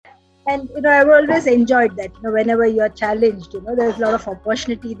And, I've always enjoyed that. Whenever you're challenged, there's a lot of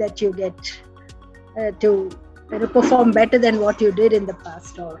opportunity that you get to perform better than what you did in the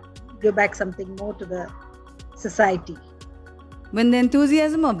past, or give back something more to the society. When the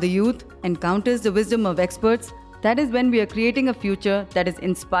enthusiasm of the youth encounters the wisdom of experts, that is when we are creating a future that is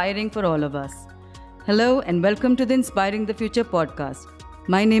inspiring for all of us. Hello and welcome to the Inspiring the Future podcast.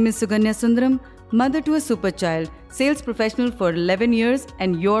 My name is Soujanya Sundaram, mother to a super child, sales professional for 11 years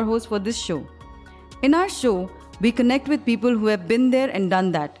and your host for this show. In our show, we connect with people who have been there and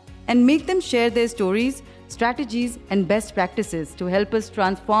done that and make them share their stories, strategies and best practices to help us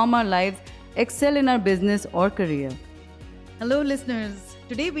transform our lives, excel in our business or career. Hello listeners,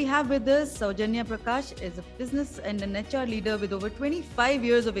 today we have with us Soujanya Prakash, is a business and an HR leader with over 25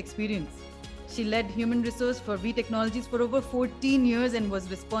 years of experience. She led human resource for V Technologies for over 14 years and was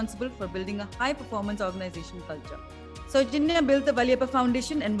responsible for building a high-performance organization culture. Soujanya built the Valiappa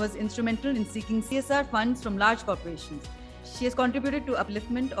Foundation and was instrumental in seeking CSR funds from large corporations. She has contributed to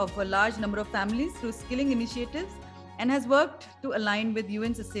upliftment of a large number of families through skilling initiatives and has worked to align with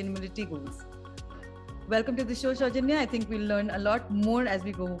UN sustainability goals. Welcome to the show, Soujanya. I think we'll learn a lot more as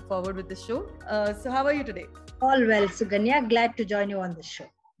we go forward with the show. So how are you today? All well, Soujanya. Glad to join you on the show.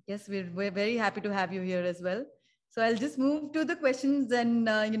 Yes, we're very happy to have you here as well. So I'll just move to the questions and,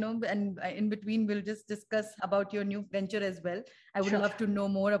 and in between, we'll just discuss about your new venture as well. I would love to know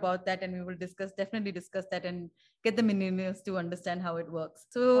more about that, and we will definitely discuss that and get the millennials to understand how it works.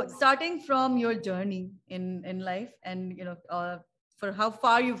 So starting from your journey in life and, for how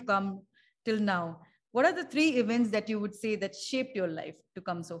far you've come till now, what are the 3 events that you would say that shaped your life to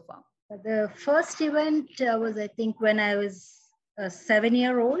come so far? The first event was, I think, when I was a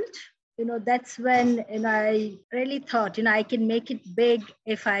 7-year-old. That's when I really thought, I can make it big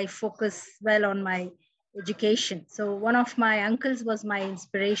if I focus well on my education. So one of my uncles was my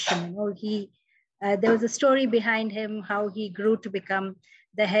inspiration. There was a story behind him, how he grew to become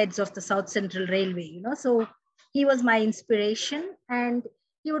the heads of the South Central Railway. So he was my inspiration, and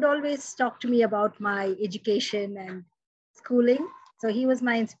he would always talk to me about my education and schooling. So he was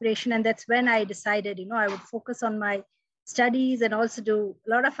my inspiration, and that's when I decided, I would focus on my studies and also do a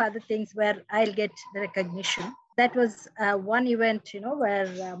lot of other things where I'll get the recognition. That was one event,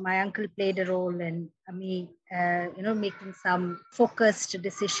 where my uncle played a role in me, making some focused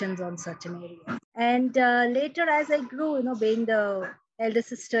decisions on certain areas. And later, as I grew, being the elder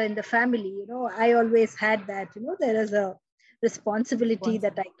sister in the family, I always had that, there is a responsibility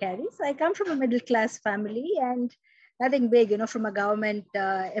that I carry. So I come from a middle class family and nothing big, from a government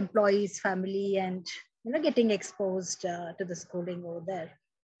employees family, and getting exposed to the schooling over there.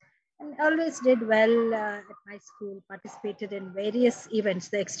 And always did well at my school, participated in various events.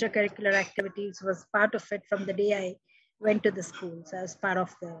 The extracurricular activities was part of it from the day I went to the school. So I was part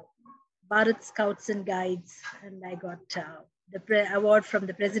of the Bharat Scouts and Guides, and I got the award from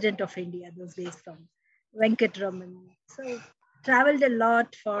the President of India those days from Venkataraman. So traveled a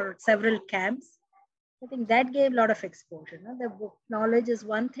lot for several camps. I think that gave a lot of exposure. The book knowledge is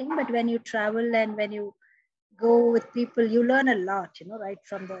one thing, but when you travel and when you go with people, you learn a lot, right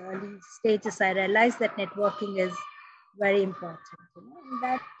from the early stages. I realized that networking is very important. And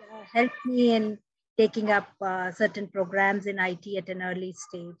that helped me in taking up certain programs in IT at an early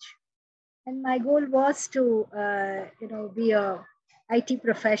stage. And my goal was to, be a IT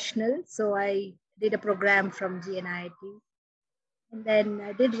professional. So I did a program from GNIT, and then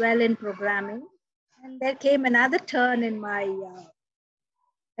I did well in programming. And there came another turn in my,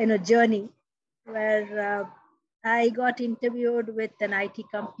 journey where I got interviewed with an IT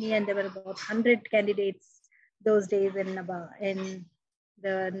company, and there were about 100 candidates those days in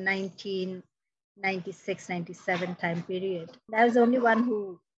the 1996-97 time period. I was the only one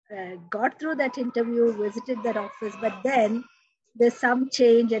who got through that interview, visited that office, but then there's some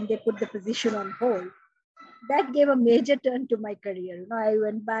change and they put the position on hold. That gave a major turn to my career. I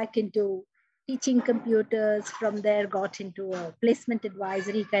went back into teaching computers. From there, got into a placement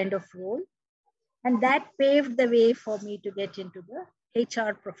advisory kind of role. And that paved the way for me to get into the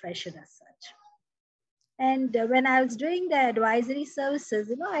HR profession as such. And when I was doing the advisory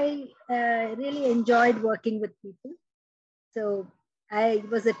services, I really enjoyed working with people. So I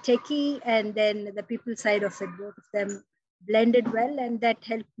was a techie, and then the people side of it, both of them blended well. And that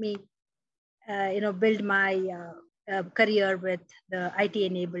helped me, build my career with the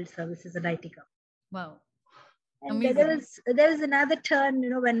IT-enabled services and IT company. Wow. And there was another turn,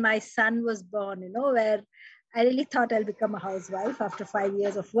 when my son was born, where I really thought I'll become a housewife after 5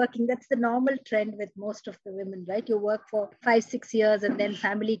 years of working. That's the normal trend with most of the women, right? You work for 5-6 years and then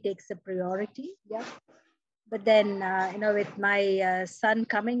family takes a priority. Yeah. But then, with my son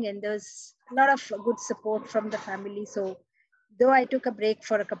coming in, there was a lot of good support from the family. So though I took a break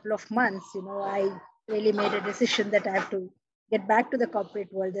for a couple of months, I really made a decision that I have to get back to the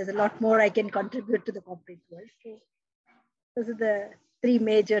corporate world. There's a lot more I can contribute to the corporate world. So those are the three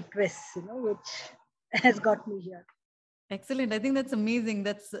major twists, which has got me here. Excellent. I think that's amazing.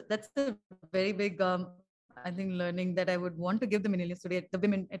 That's a very big I think learning that I would want to give the millennials today, the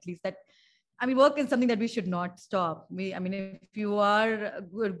women at least, that I mean, work is something that we should not stop. I mean, if you are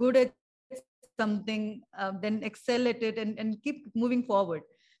good at something, then excel at it and keep moving forward.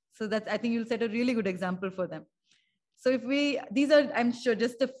 So that's, I think you'll set a really good example for them. So these are, I'm sure,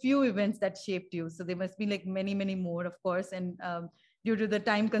 just a few events that shaped you. So there must be like many, many more, of course. And due to the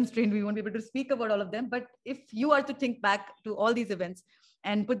time constraint, we won't be able to speak about all of them. But if you are to think back to all these events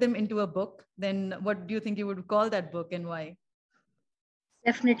and put them into a book, then what do you think you would call that book and why?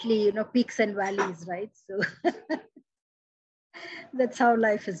 Definitely, peaks and valleys, right? So that's how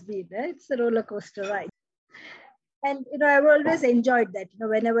life has been, right? It's a roller coaster ride. And I've always enjoyed that.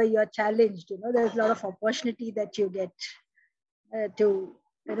 Whenever you're challenged, there's a lot of opportunity that you get to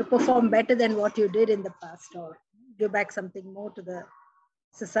perform better than what you did in the past, or give back something more to the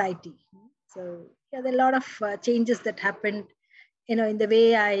society. So yeah, there are a lot of changes that happened in the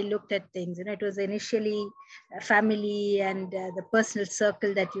way I looked at things. It was initially family and the personal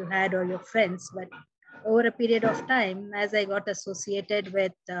circle that you had, or your friends, but over a period of time, as I got associated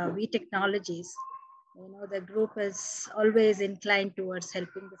with V Technologies, the group is always inclined towards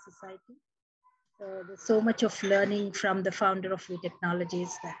helping the society. So there's so much of learning from the founder of V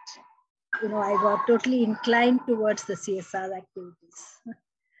Technologies that, I got totally inclined towards the CSR activities.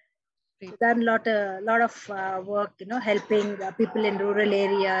 So done a lot of work, helping people in rural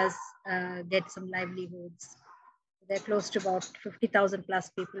areas get some livelihoods. They're close to about 50,000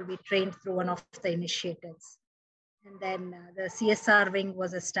 plus people we trained through one of the initiatives. And then the CSR wing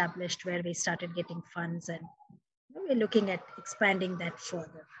was established where we started getting funds, and we're looking at expanding that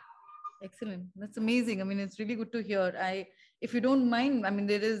further. Excellent. That's amazing. I mean, it's really good to hear. If you don't mind, I mean,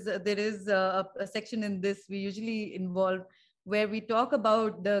 there is a section in this we usually involve where we talk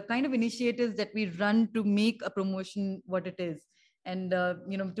about the kind of initiatives that we run to make a promotion what it is, and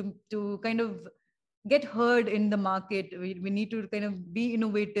to kind of get heard in the market. We need to kind of be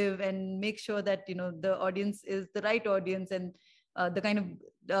innovative and make sure that the audience is the right audience, and the kind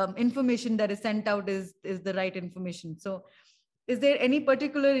of information that is sent out is the right information. So is there any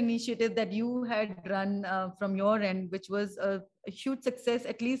particular initiative that you had run from your end which was a huge success,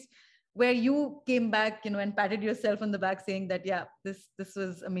 at least where you came back and patted yourself on the back saying that yeah, this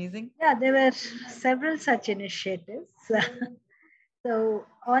was amazing? Yeah, there were several such initiatives. So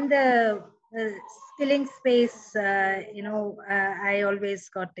on the skilling space, I always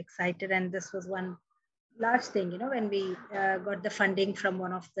got excited, and this was one large thing, when we got the funding from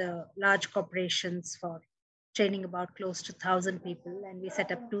one of the large corporations for training about close to 1,000 people, and we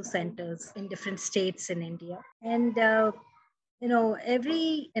set up 2 centers in different states in India. And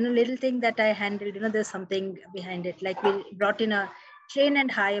every little thing that I handled, there's something behind it. Like we brought in a train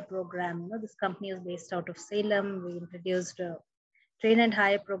and hire program. This company is based out of Salem. We introduced a train and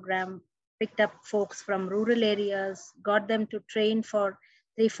hire program, picked up folks from rural areas, got them to train for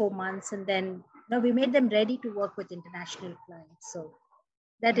 3-4 months, and then we made them ready to work with international clients. So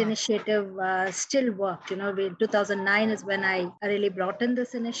that initiative still worked. In 2009 is when I really brought in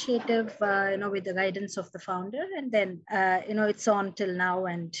this initiative, with the guidance of the founder, and then it's on till now,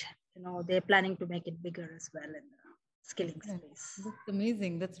 and they're planning to make it bigger as well in the skilling space. That's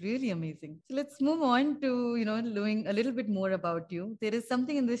amazing. That's really amazing. So let's move on to knowing a little bit more about you. There is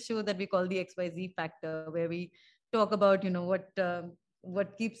something in this show that we call the XYZ factor, where we talk about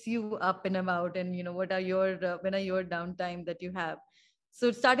what keeps you up and about, and what are your when are your downtime that you have. So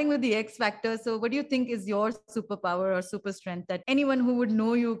starting with the X factor, so what do you think is your superpower or super strength that anyone who would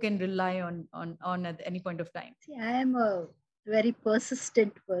know you can rely on at any point of time? See, I am a very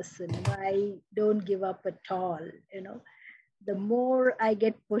persistent person. I don't give up at all. The more I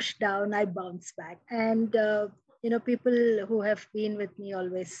get pushed down, I bounce back. And people who have been with me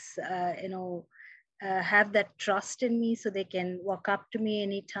always, have that trust in me, so they can walk up to me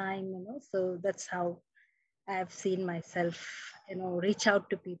anytime. So that's how I've seen myself, reach out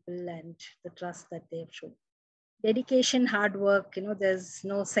to people, and the trust that they've shown. Dedication, hard work, there's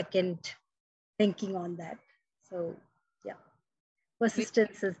no second thinking on that. So yeah,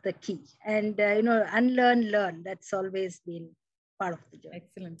 persistence is the key. And, unlearn, learn. That's always been part of the journey.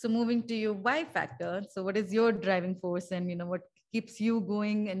 Excellent. So moving to your why factor. So what is your driving force, and, what keeps you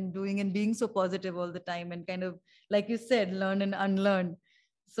going and doing and being so positive all the time, and kind of, like you said, learn and unlearn.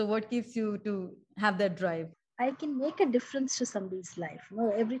 So what keeps you to have that drive? I can make a difference to somebody's life.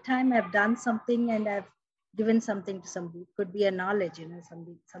 Every time I've done something and I've given something to somebody, it could be a knowledge,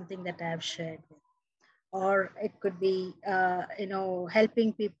 something that I have shared with, or it could be,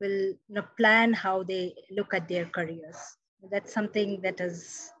 helping people, plan how they look at their careers. That's something that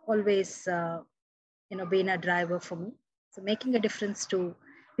has always, been a driver for me. So making a difference to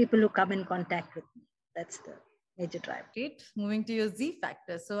people who come in contact with me, that's the major driver. Great. Moving to your Z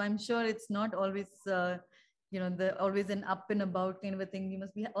factor. So I'm sure it's not always, the always an up and about kind of a thing. You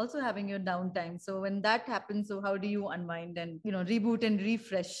must be also having your downtime. So when that happens, so how do you unwind and, reboot and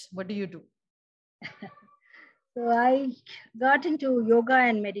refresh? What do you do? So I got into yoga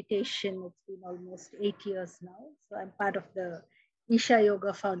and meditation. It's been almost 8 years now. So I'm part of the Isha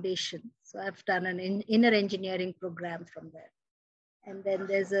Yoga Foundation. So I've done an inner engineering program from there. And then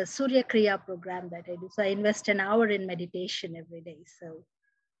there's a Surya Kriya program that I do. So I invest an hour in meditation every day. So,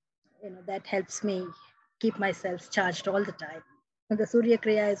 that helps me keep myself charged all the time. And the Surya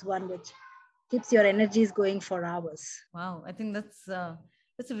Kriya is one which keeps your energies going for hours. Wow. I think that's a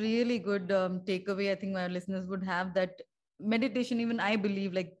really good takeaway. I think my listeners would have that meditation, even I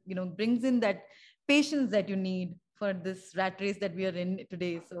believe, brings in that patience that you need for this rat race that we are in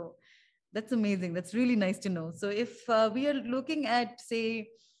today. So that's amazing. That's really nice to know. So if we are looking at, say,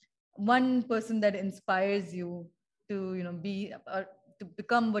 one person that inspires you to, be to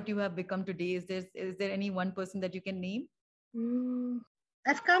become what you have become today, is there any one person that you can name?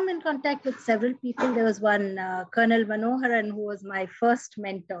 I've come in contact with several people. There was one Colonel Manoharan, who was my first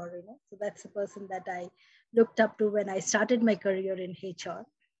mentor. So that's the person that I looked up to when I started my career in HR.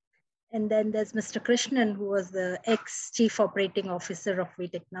 And then there's Mr. Krishnan, who was the ex-chief operating officer of V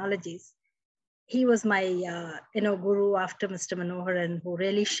Technologies. He was my, guru after Mr. Manoharan, who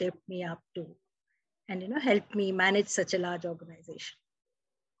really shaped me up to, and, helped me manage such a large organization.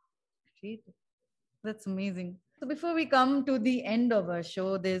 Great. That's amazing. So before we come to the end of our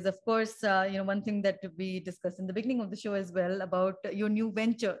show, there's of course, one thing that we discussed in the beginning of the show as well about your new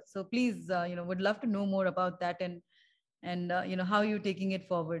venture. So please, would love to know more about that and how you're taking it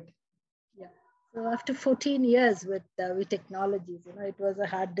forward. Yeah. So after 14 years with Technologies, it was a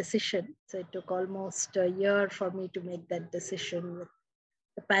hard decision. So it took almost a year for me to make that decision with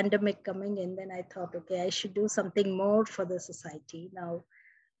the pandemic coming in. Then I thought, okay, I should do something more for the society. Now,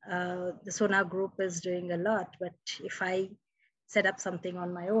 the Sona Group is doing a lot, but if I set up something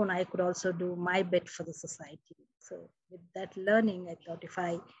on my own, I could also do my bit for the society. So with that learning, I thought if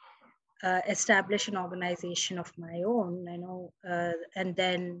I establish an organization of my own, and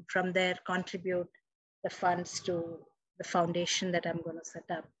then from there contribute the funds to the foundation that I'm going to set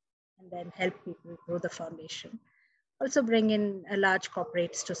up, and then help people grow the foundation. Also bring in large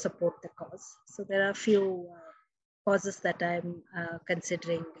corporates to support the cause. So there are a few causes that I'm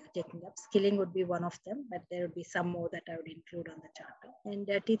considering taking up. Skilling would be one of them, but there would be some more that I would include on the charter. And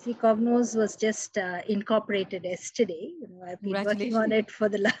T3 Cognos was just incorporated yesterday. I've been working on it for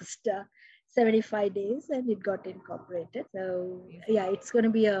the last 75 days, and it got incorporated. So yeah, it's going to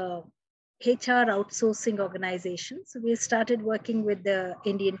be a HR outsourcing organization. So we started working with the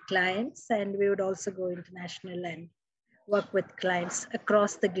Indian clients, and we would also go international and work with clients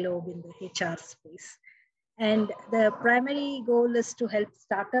across the globe in the HR space. And the primary goal is to help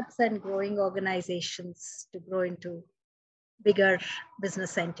startups and growing organizations to grow into bigger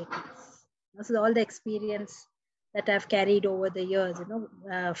business entities. So all the experience that I've carried over the years,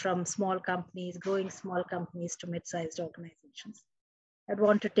 from small companies, growing small companies to mid-sized organizations. I'd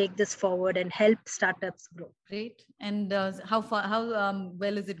want to take this forward and help startups grow. Great. And how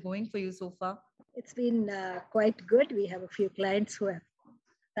well is it going for you so far? It's been quite good. We have a few clients who have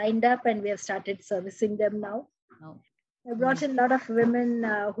signed up, and we have started servicing them now. Oh. I brought in a lot of women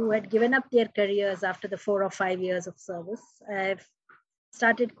who had given up their careers after the 4 or 5 years of service. I've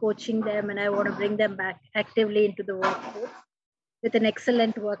started coaching them, and I want to bring them back actively into the workforce with an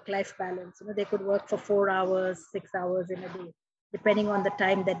excellent work-life balance. They could work for 4 hours, 6 hours in a day, depending on the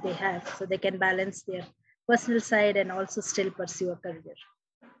time that they have, so they can balance their personal side and also still pursue a career.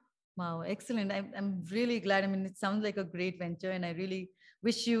 Wow, excellent. I'm really glad. I mean, it sounds like a great venture, and I really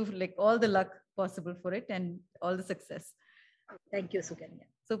wish you all the luck possible for it and all the success. Thank you, Soujanya.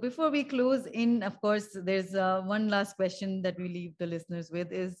 So before we close in, of course, there's one last question that we leave the listeners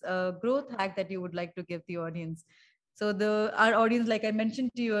with is a growth hack that you would like to give the audience. So our audience, like I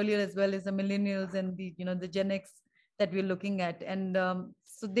mentioned to you earlier as well, is the millennials and the Gen X that we're looking at. And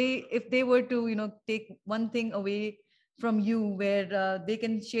so if they were to, take one thing away from you where they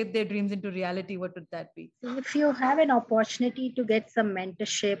can shape their dreams into reality, what would that be? If you have an opportunity to get some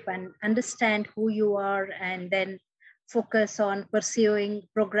mentorship and understand who you are, and then focus on pursuing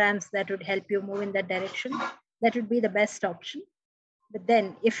programs that would help you move in that direction, that would be the best option. But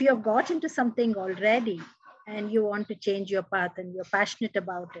then if you have got into something already and you want to change your path and you're passionate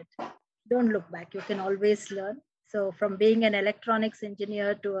about it, don't look back. You can always learn. So from being an electronics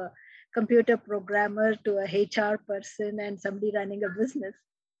engineer to a computer programmer to a HR person and somebody running a business,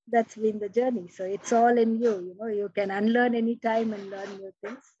 that's been the journey. So it's all in you. You can unlearn anytime and learn new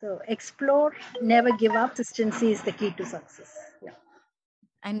things. So explore, never give up. Consistency is the key to success. Yeah.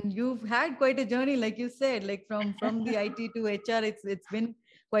 And you've had quite a journey, like you said, like from the IT to HR. It's been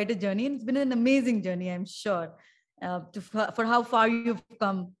quite a journey, and it's been an amazing journey, I'm sure. For how far you've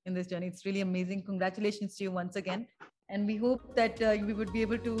come in this journey, it's really amazing. Congratulations to you once again, and we hope that we would be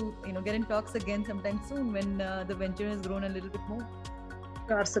able to get in talks again sometime soon when the venture has grown a little bit more.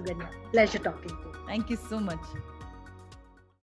 Sure, Soujanya. Pleasure talking to you. Thank you so much.